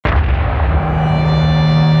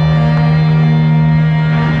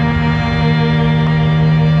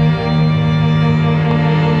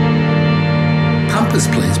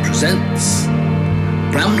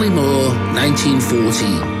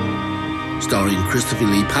1914, starring Christopher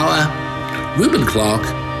Lee Power, Reuben Clark,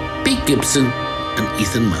 Pete Gibson and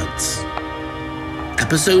Ethan Muds.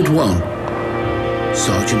 Episode 1,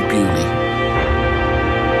 Sergeant Bewley.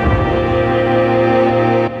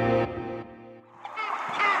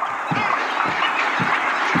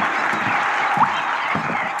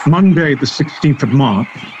 Monday, the 16th of March,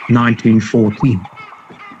 1914.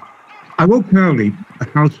 I woke early. The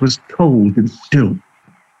house was cold and still.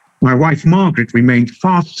 My wife, Margaret, remained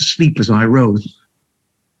fast asleep as I rose.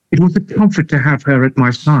 It was a comfort to have her at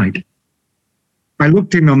my side. I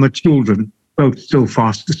looked in on the children, both still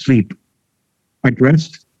fast asleep. I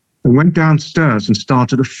dressed and went downstairs and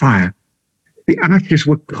started a fire. The ashes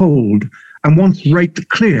were cold, and once raked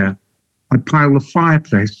clear, I piled the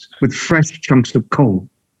fireplace with fresh chunks of coal.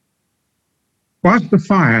 Whilst the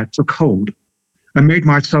fire took hold, I made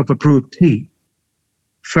myself a brew of tea.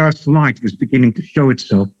 First light was beginning to show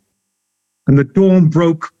itself, and the dawn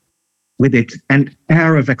broke with it an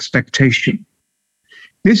air of expectation.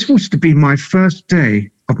 This was to be my first day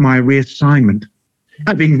of my reassignment,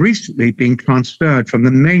 having recently been transferred from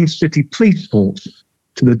the main city police force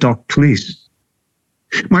to the Dock Police.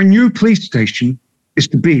 My new police station is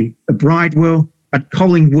to be the Bridewell at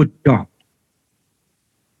Collingwood Dock.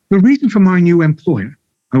 The reason for my new employer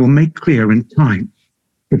I will make clear in time,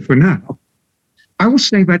 but for now, I will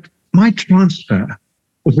say that my transfer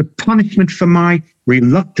was a punishment for my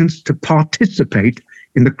reluctance to participate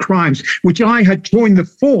in the crimes which I had joined the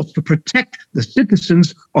force to protect the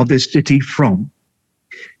citizens of this city from.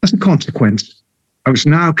 As a consequence, I was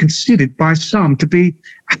now considered by some to be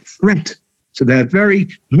a threat to their very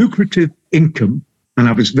lucrative income, and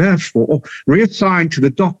I was therefore reassigned to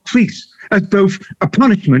the Dock Police as both a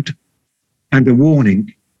punishment and a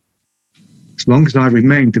warning. As long as I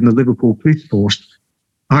remained in the Liverpool Police Force,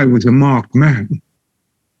 I was a marked man.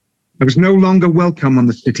 I was no longer welcome on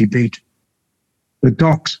the city beat. The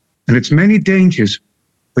docks and its many dangers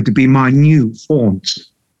were to be my new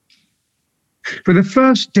haunts. For the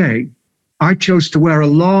first day, I chose to wear a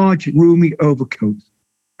large, roomy overcoat,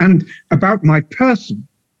 and about my person,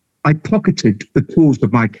 I pocketed the tools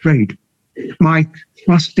of my trade. My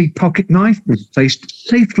trusty pocket knife was placed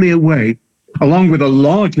safely away, along with a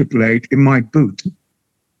larger blade in my boot.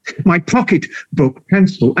 My pocket book,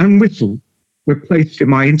 pencil, and whistle were placed in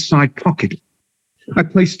my inside pocket. I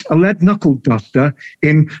placed a lead knuckle duster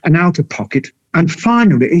in an outer pocket, and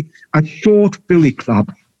finally, a short billy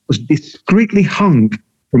club was discreetly hung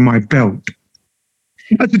from my belt.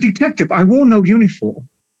 As a detective, I wore no uniform.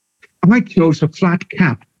 I chose a flat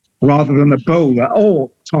cap rather than a bowler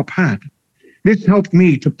or top hat. This helped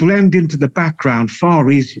me to blend into the background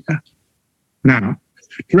far easier. Now,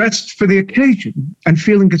 dressed for the occasion and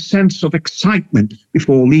feeling a sense of excitement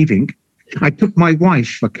before leaving, I took my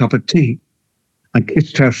wife a cup of tea. I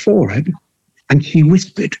kissed her forehead, and she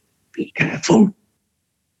whispered, "Be careful."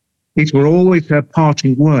 These were always her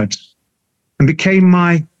parting words, and became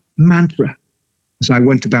my mantra as I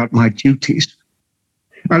went about my duties.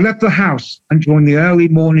 I left the house and joined the early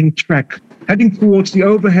morning trek, heading towards the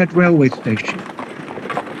overhead railway station.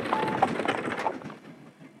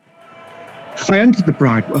 I entered the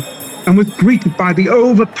Bridewell and was greeted by the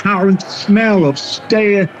overpowering smell of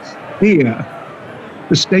stale beer.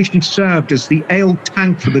 The station served as the ale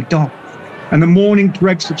tank for the dock, and the morning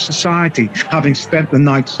dregs of society, having spent the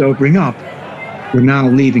night sobering up, were now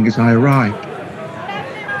leaving as I arrived.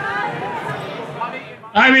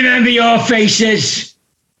 I remember your faces.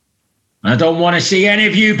 I don't want to see any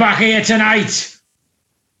of you back here tonight,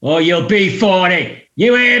 or you'll be for it.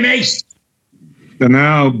 You hear me? The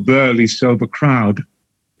now burly, sober crowd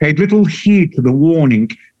paid little heed to the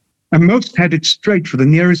warning, and most headed straight for the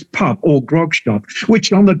nearest pub or grog shop,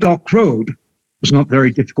 which on the Dock Road was not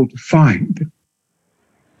very difficult to find.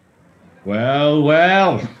 Well,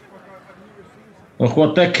 well. Look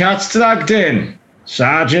what the cat's dragged in.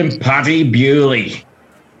 Sergeant Paddy Bewley.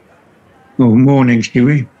 Oh, morning,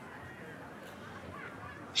 Hughie.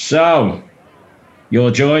 So,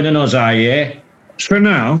 you're joining us, are you? For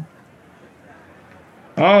now.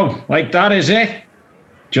 Oh, like that, is it?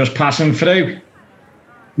 Just passing through?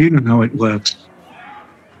 You know how it works.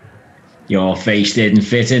 Your face didn't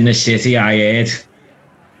fit in the city, I heard.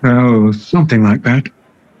 Oh, something like that.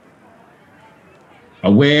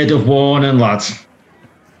 A word of warning, lads.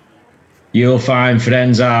 You'll find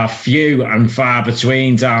friends are few and far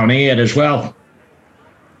between down here as well.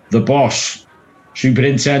 The boss,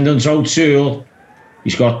 Superintendent O'Toole,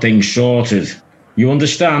 he's got things sorted. You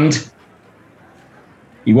understand?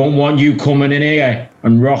 He won't want you coming in here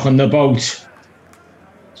and rocking the boat. Is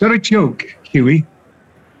that a joke, Hughie?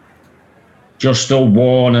 Just a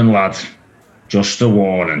warning, lad. Just a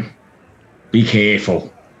warning. Be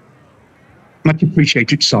careful. Much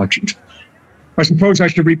appreciated, Sergeant. I suppose I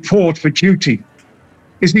should report for duty.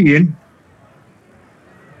 Is he in?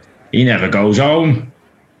 He never goes home.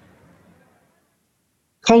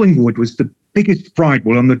 Collingwood was the biggest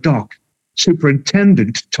bridewell on the dock.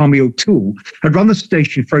 Superintendent Tommy O'Toole had run the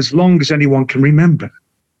station for as long as anyone can remember.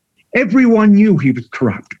 Everyone knew he was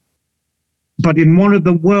corrupt. But in one of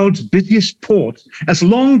the world's busiest ports, as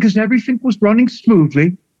long as everything was running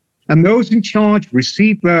smoothly and those in charge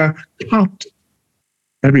received their cut,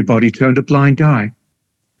 everybody turned a blind eye.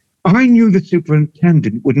 I knew the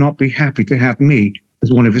superintendent would not be happy to have me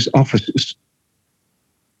as one of his officers.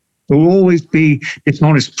 There will always be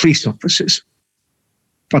dishonest police officers.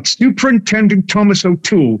 But Superintendent Thomas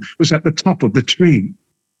O'Toole was at the top of the tree.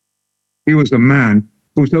 He was a man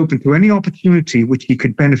who was open to any opportunity which he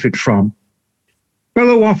could benefit from.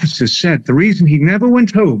 Fellow officers said the reason he never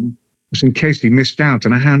went home was in case he missed out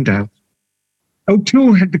on a handout.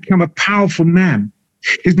 O'Toole had become a powerful man.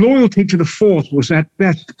 His loyalty to the force was at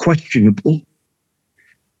best questionable.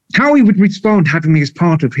 How he would respond having me as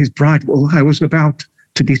part of his bridewell, I was about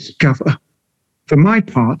to discover. For my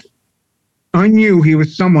part, I knew he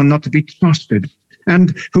was someone not to be trusted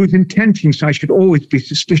and whose intentions I should always be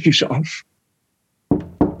suspicious of.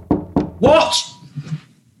 What?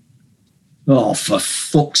 Oh, for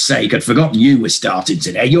fuck's sake, I'd forgotten you were starting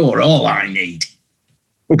today. You're all I need.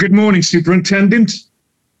 Well, good morning, Superintendent.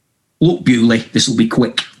 Look, Bewley, this'll be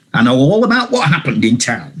quick. I know all about what happened in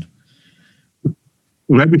town.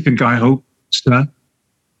 Well, everything, I hope, sir.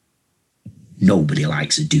 Nobody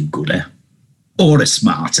likes a do-gooder. Or a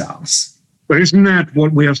smart-ass. But isn't that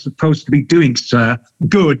what we are supposed to be doing, sir?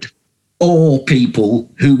 Good. Or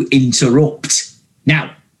people who interrupt.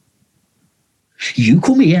 Now, you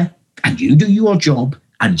come here and you do your job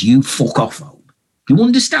and you fuck off home. You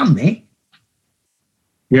understand me?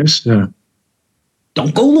 Yes, sir.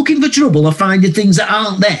 Don't go looking for trouble or finding things that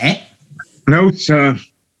aren't there. No, sir.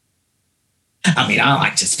 I mean, I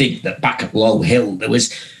like to think that back at Low Hill there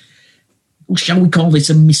was, well, shall we call this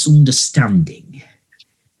a misunderstanding?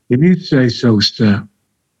 If you say so, sir.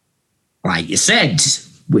 Like you said,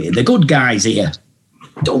 we're the good guys here.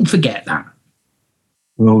 Don't forget that.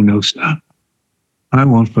 Oh, no, sir. I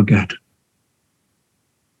won't forget.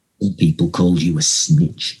 Some people called you a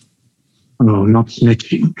snitch. Oh, not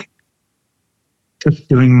snitching. Just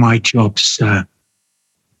doing my job, sir.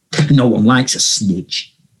 No one likes a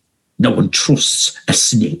snitch. No one trusts a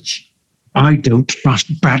snitch. I don't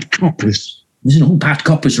trust bad coppers. There's no bad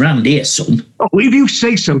coppers round here, son. Oh, if you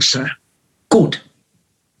say so, sir. Good.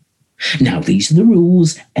 Now, these are the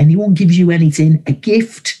rules. Anyone gives you anything, a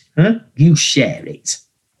gift, you share it.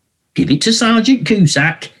 Give it to Sergeant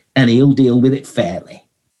Cusack and he'll deal with it fairly.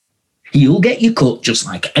 You'll get your cut just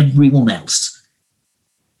like everyone else.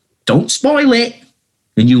 Don't spoil it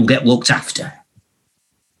and you'll get looked after.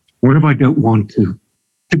 What if I don't want to?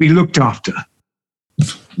 To be looked after?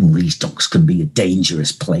 Well, these docks can be a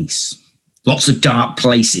dangerous place. Lots of dark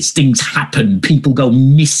places. Things happen. People go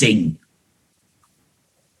missing.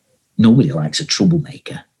 Nobody likes a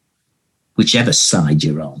troublemaker, whichever side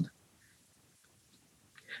you're on.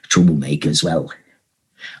 Troublemakers, well,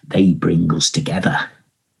 they bring us together.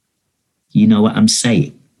 You know what I'm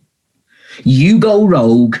saying? You go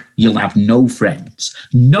rogue, you'll have no friends,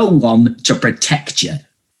 no one to protect you.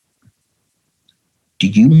 Do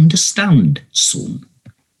you understand, son?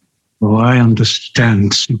 Oh, I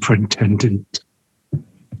understand, Superintendent.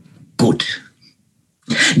 Good.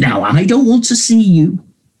 Now, I don't want to see you,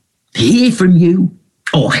 hear from you,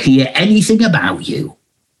 or hear anything about you.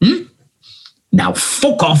 Now,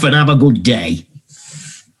 fuck off and have a good day.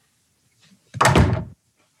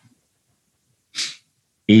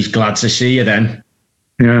 He's glad to see you then.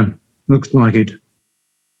 Yeah, looks like it.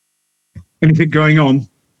 Anything going on?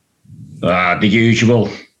 The usual.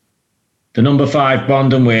 The number 5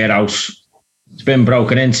 Bond and warehouse. It's been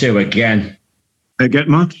broken into again. They get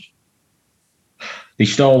much? They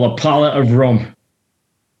stole a pallet of rum.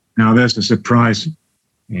 Now there's a surprise.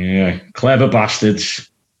 Yeah, clever bastards.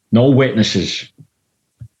 No witnesses.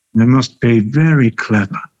 They must be very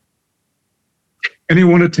clever.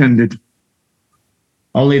 Anyone attended?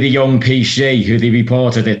 Only the young PC who they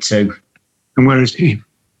reported it to. And where is he?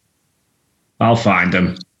 I'll find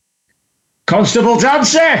him. Constable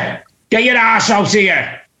Dancer! Get your ass out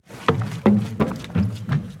here!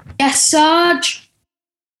 Yes, Sarge?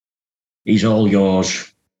 He's all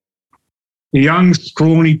yours. The young,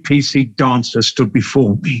 scrawny PC dancer stood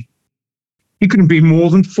before me. He couldn't be more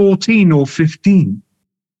than 14 or 15.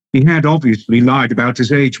 He had obviously lied about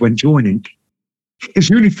his age when joining. His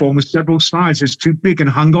uniform was several sizes too big and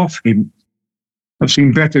hung off him. I've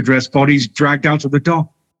seen better dressed bodies dragged out of the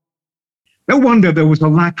dock. No wonder there was a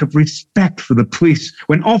lack of respect for the police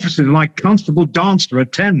when officers like Constable Dancer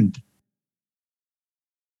attend.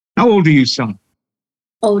 How old are you, son?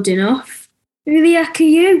 Old enough. Who the heck are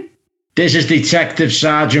you? This is Detective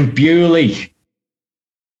Sergeant Bewley.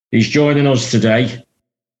 He's joining us today.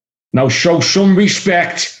 Now show some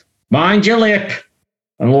respect, mind your lip,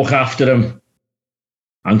 and look after him.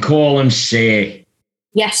 And call him sir.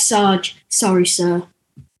 Yes, Sarge. Sorry, sir.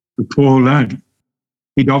 The poor lad.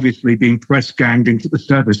 He'd obviously been press-ganged into the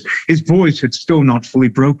service. His voice had still not fully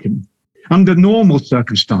broken. Under normal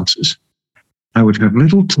circumstances, I would have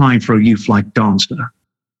little time for a youth like Dancer.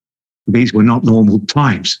 These were not normal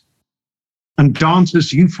times. And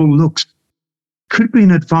Dancer's youthful looks could be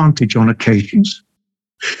an advantage on occasions.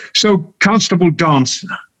 So, Constable Dancer,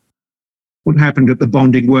 what happened at the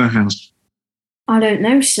bonding warehouse? I don't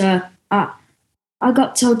know, sir. I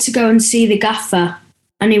got told to go and see the gaffer,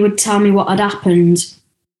 and he would tell me what had happened.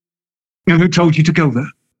 And who told you to go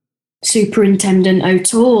there? Superintendent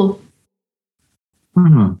O'Toole.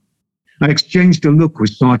 I exchanged a look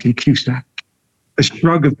with Sergeant Cusack. A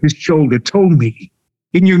shrug of his shoulder told me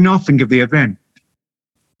he knew nothing of the event.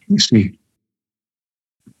 You see.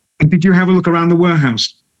 And did you have a look around the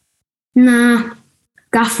warehouse? Nah,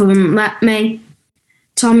 gaffer wouldn't let me.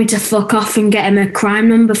 Told me to fuck off and get him a crime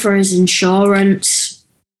number for his insurance.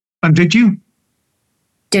 And did you?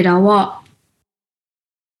 Did I what?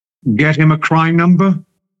 Get him a crime number?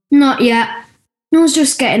 Not yet. I was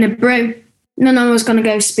just getting a brew. And then I was going to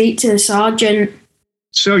go speak to the sergeant.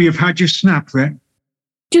 So you've had your snap then?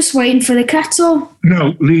 Just waiting for the kettle.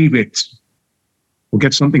 No, leave it. We'll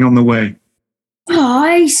get something on the way.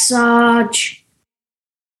 Hi, Sarge.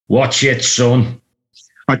 Watch it, son.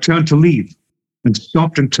 I turned to leave and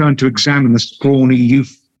stopped and turned to examine the scrawny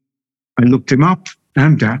youth. I looked him up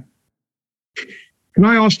and down. Can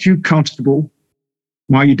I ask you, Constable,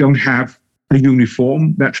 why you don't have a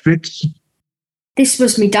uniform that fits? This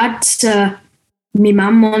was me dad, sir. Me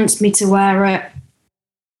mum wants me to wear it.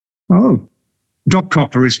 Oh, dock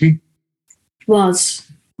copper, is he? Was.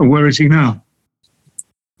 Or where is he now?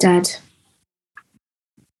 Dead.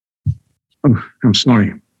 Oh, I'm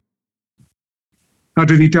sorry. How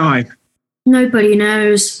did he die? Nobody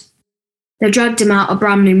knows. They dragged him out of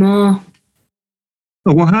Bramley Moore.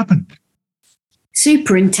 Oh, what happened?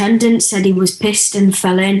 Superintendent said he was pissed and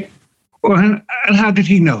fell in. Well, and how did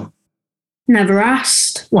he know? Never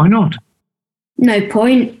asked. Why not? No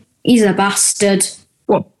point. He's a bastard.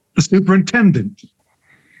 What, the superintendent?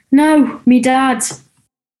 No, me dad.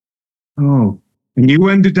 Oh, and you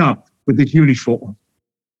ended up with his uniform?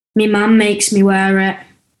 Me mum makes me wear it.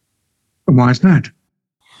 And why is that?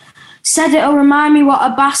 Said it'll remind me what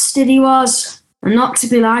a bastard he was, and not to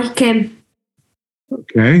be like him.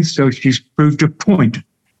 Okay, so she's proved a point.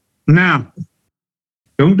 Now,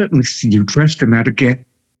 don't let me see you dressed in that again.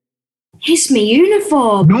 It's me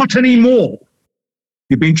uniform. Not anymore.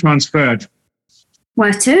 You've been transferred.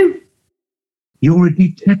 Where to? You're a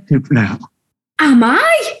detective now. Am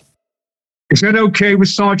I? Is that okay with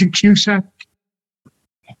Sergeant Cusack?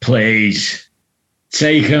 Please.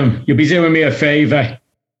 Take him. You'll be doing me a favour.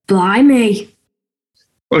 Blimey.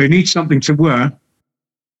 Well, you need something to wear.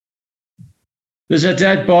 There's a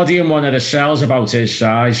dead body in one of the cells about his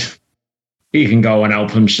size. He can go and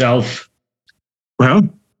help himself. Well,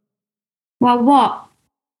 Well, what?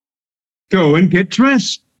 go and get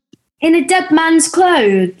dressed. In a dead man's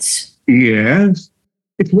clothes? Yes.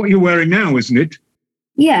 It's what you're wearing now, isn't it?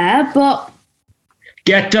 Yeah, but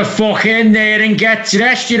Get the fuck in there and get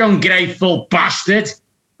dressed, you ungrateful bastard.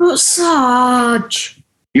 Sarge.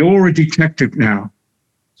 You're a detective now.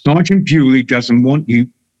 Sergeant Bewley doesn't want you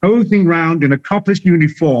posing round in a copper's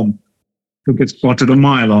uniform. He'll get spotted a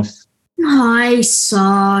mile off. Hi,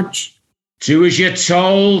 Sarge. Do as you're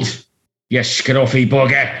told, you scruffy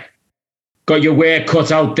bugger. Got your work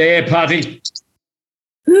cut out there, Paddy.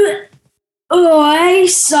 Oh, hey,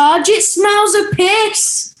 Sarge, it smells of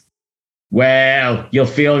piss. Well, you'll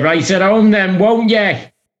feel right at home then, won't you?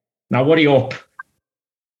 Now hurry up.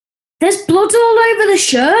 There's blood all over the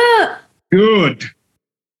shirt. Good.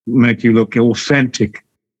 Make you look authentic.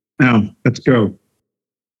 Now, let's go.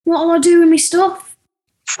 What'll I do with me stuff?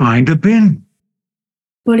 Find a bin.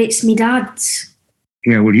 But it's me dad's.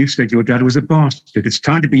 Yeah, well, you said your dad was a bastard. It's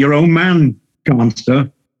time to be your own man, gangster.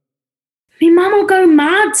 Me mum will go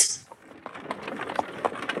mad.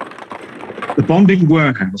 The bonding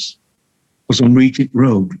warehouse was on Regent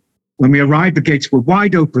Road. When we arrived, the gates were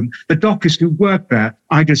wide open. The dockers who worked there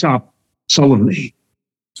eyed us up solemnly.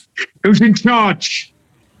 Who's in charge?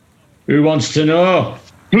 Who wants to know?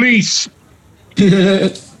 Police.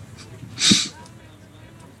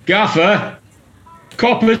 Gaffer,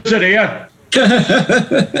 coppers are here.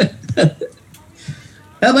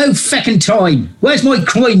 About feckin' time. Where's my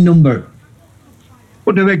crime number?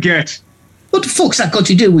 What do they get? What the fuck's that got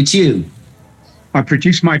to do with you? I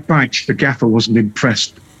produced my badge. The gaffer wasn't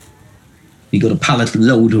impressed. We got a pallet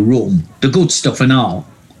load of rum, the good stuff and all.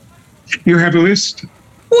 You have a list?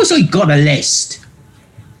 What's I got a list?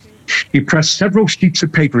 He pressed several sheets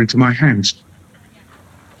of paper into my hands.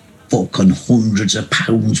 Fucking hundreds of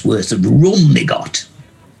pounds worth of rum they got.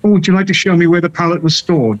 Oh, would you like to show me where the pallet was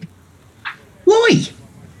stored? Why?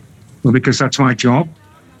 Well, because that's my job.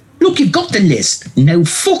 Look, you've got the list. Now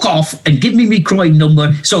fuck off and give me my crime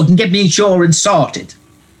number so I can get my insurance sorted.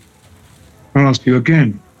 I'll ask you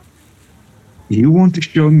again. You want to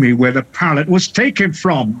show me where the pallet was taken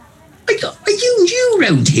from? Are you new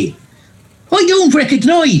round here? I don't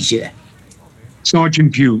recognise you.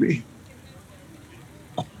 Sergeant Bewley.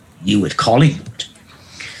 You at Collingwood?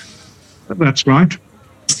 That's right.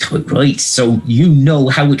 Right, so you know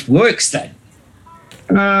how it works then?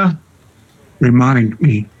 Remind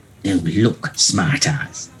me. Now look,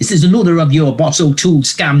 smartass. This is another of your Boss O'Toole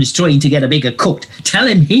scams trying to get a bigger cut. Tell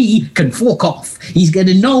him he can fuck off. He's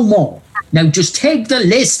getting no more. Now just take the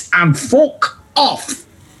list and fuck off.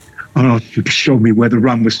 I'll ask you to show me where the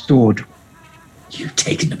rum was stored. You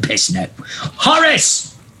taking the piss now.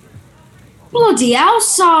 Horace! Bloody hell,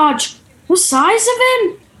 Sarge. What size of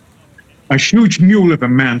him? A huge mule of a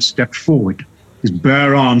man stepped forward. His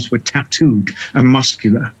bare arms were tattooed and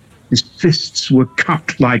muscular. His fists were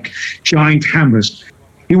cut like giant hammers.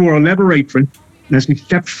 He wore a leather apron, and as he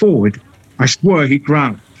stepped forward, I swore he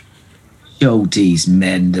growled. Show these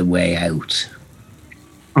men the way out.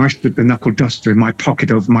 I slipped the knuckle duster in my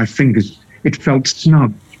pocket over my fingers. It felt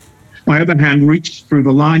snug. My other hand reached through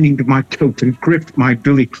the lining of my coat and gripped my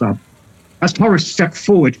billy club. As Horace stepped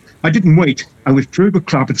forward, I didn't wait. I withdrew the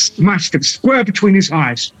club and smashed him square between his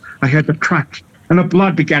eyes. I heard the crack, and the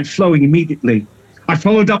blood began flowing immediately. I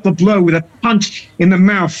followed up the blow with a punch in the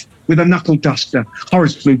mouth with a knuckle duster.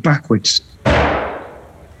 Horace flew backwards,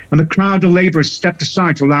 and the crowd of labourers stepped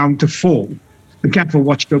aside to allow him to fall. The gaffer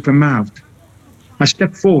watched open-mouthed. I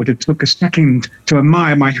stepped forward and took a second to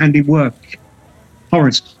admire my handiwork.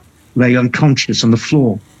 Horace lay unconscious on the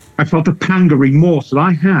floor. I felt a pang of remorse that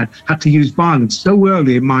I had to use violence so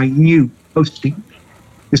early in my new posting.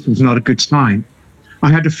 This was not a good sign.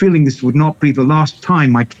 I had a feeling this would not be the last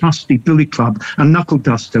time my trusty billy club and knuckle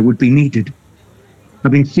duster would be needed.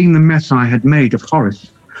 Having seen the mess I had made of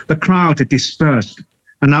Horace, the crowd had dispersed,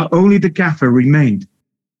 and now only the gaffer remained.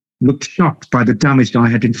 He looked shocked by the damage I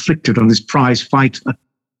had inflicted on this prize fighter.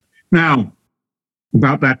 Now,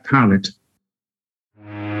 about that pallet.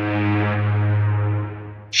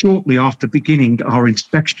 Shortly after beginning our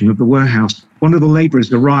inspection of the warehouse, one of the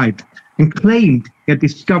labourers arrived and claimed he had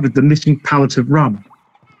discovered the missing pallet of rum.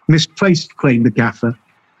 Misplaced, claimed the gaffer,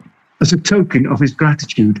 as a token of his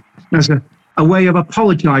gratitude, as a way of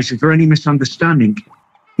apologising for any misunderstanding.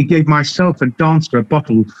 He gave myself and Dancer a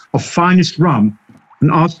bottle of finest rum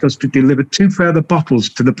and asked us to deliver 2 further bottles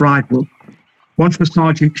to the Bridewell, one for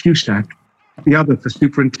Sergeant Cusack, the other for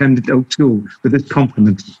Superintendent O'Toole, with his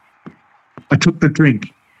compliments. I took the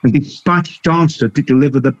drink and dispatched Dancer to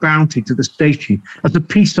deliver the bounty to the station as a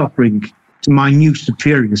peace offering to my new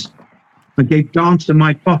superiors. I gave Dancer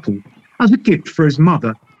my bottle as a gift for his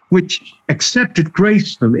mother, which accepted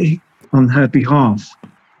gracefully on her behalf.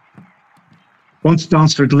 Once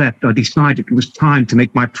Dancer had left, I decided it was time to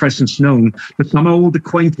make my presence known to some old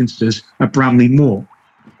acquaintances at Bramley Moore.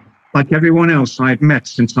 Like everyone else I had met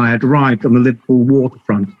since I had arrived on the Liverpool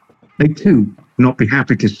waterfront, they too would not be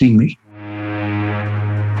happy to see me.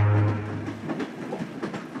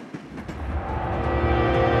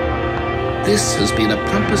 This has been a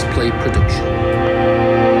Pampas Play production.